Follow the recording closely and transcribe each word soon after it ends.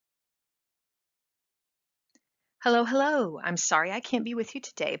Hello, hello. I'm sorry I can't be with you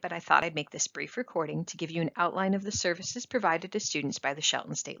today, but I thought I'd make this brief recording to give you an outline of the services provided to students by the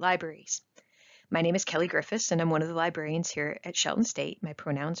Shelton State Libraries. My name is Kelly Griffiths, and I'm one of the librarians here at Shelton State. My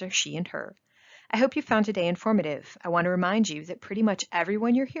pronouns are she and her. I hope you found today informative. I want to remind you that pretty much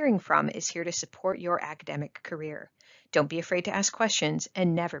everyone you're hearing from is here to support your academic career. Don't be afraid to ask questions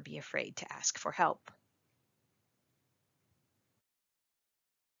and never be afraid to ask for help.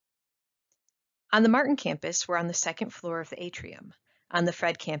 On the Martin campus, we're on the second floor of the atrium. On the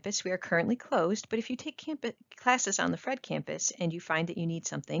Fred campus, we are currently closed, but if you take classes on the Fred campus and you find that you need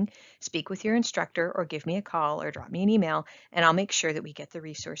something, speak with your instructor or give me a call or drop me an email, and I'll make sure that we get the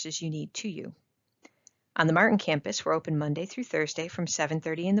resources you need to you. On the Martin campus, we're open Monday through Thursday from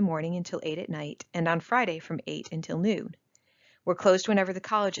 7:30 in the morning until 8 at night, and on Friday from 8 until noon. We're closed whenever the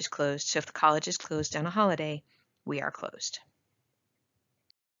college is closed, so if the college is closed on a holiday, we are closed.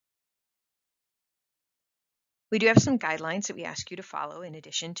 We do have some guidelines that we ask you to follow in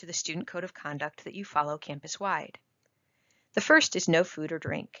addition to the student code of conduct that you follow campus-wide. The first is no food or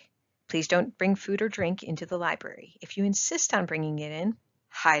drink. Please don't bring food or drink into the library. If you insist on bringing it in,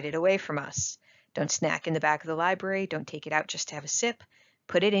 hide it away from us. Don't snack in the back of the library. Don't take it out just to have a sip.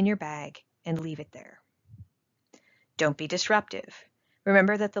 Put it in your bag and leave it there. Don't be disruptive.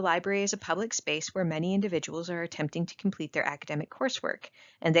 Remember that the library is a public space where many individuals are attempting to complete their academic coursework,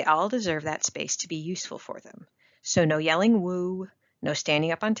 and they all deserve that space to be useful for them. So no yelling woo, no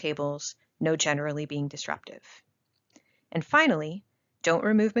standing up on tables, no generally being disruptive. And finally, don't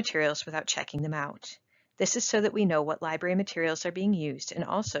remove materials without checking them out. This is so that we know what library materials are being used and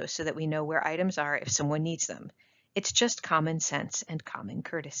also so that we know where items are if someone needs them. It's just common sense and common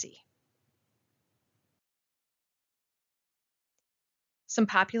courtesy. Some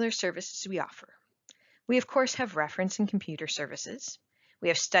popular services we offer. We of course have reference and computer services. We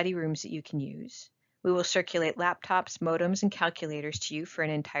have study rooms that you can use. We will circulate laptops, modems, and calculators to you for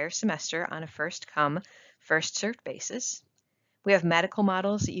an entire semester on a first-come, first-served basis. We have medical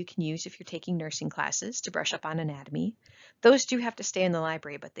models that you can use if you're taking nursing classes to brush up on anatomy. Those do have to stay in the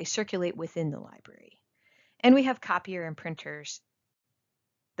library, but they circulate within the library. And we have copier and printers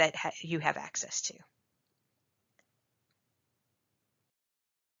that you have access to.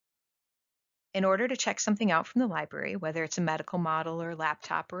 In order to check something out from the library, whether it's a medical model or a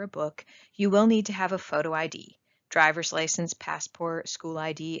laptop or a book, you will need to have a photo ID, driver's license, passport, school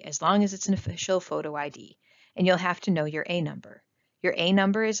ID, as long as it's an official photo ID, and you'll have to know your A number. Your A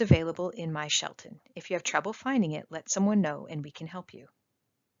number is available in My Shelton. If you have trouble finding it, let someone know and we can help you.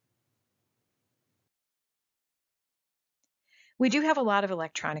 We do have a lot of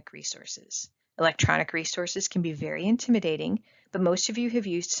electronic resources. Electronic resources can be very intimidating, but most of you have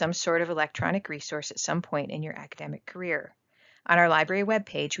used some sort of electronic resource at some point in your academic career. On our library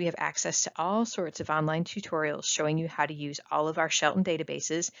webpage, we have access to all sorts of online tutorials showing you how to use all of our Shelton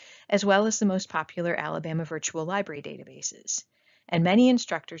databases, as well as the most popular Alabama virtual library databases. And many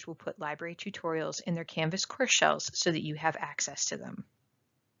instructors will put library tutorials in their Canvas course shells so that you have access to them.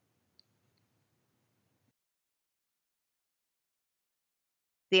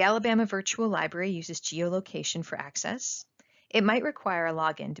 The Alabama Virtual Library uses geolocation for access. It might require a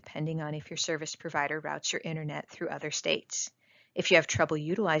login depending on if your service provider routes your internet through other states. If you have trouble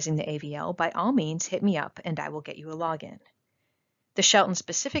utilizing the AVL, by all means hit me up and I will get you a login. The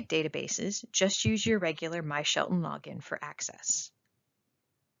Shelton-specific databases, just use your regular My Shelton login for access.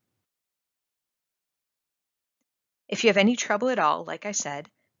 If you have any trouble at all, like I said,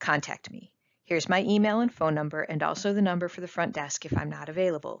 contact me. Here's my email and phone number and also the number for the front desk if I'm not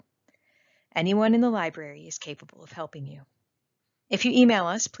available. Anyone in the library is capable of helping you. If you email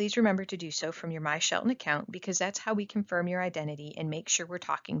us, please remember to do so from your My Shelton account because that's how we confirm your identity and make sure we're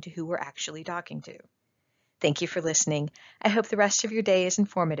talking to who we're actually talking to. Thank you for listening. I hope the rest of your day is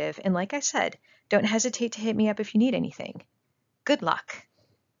informative, and like I said, don't hesitate to hit me up if you need anything. Good luck.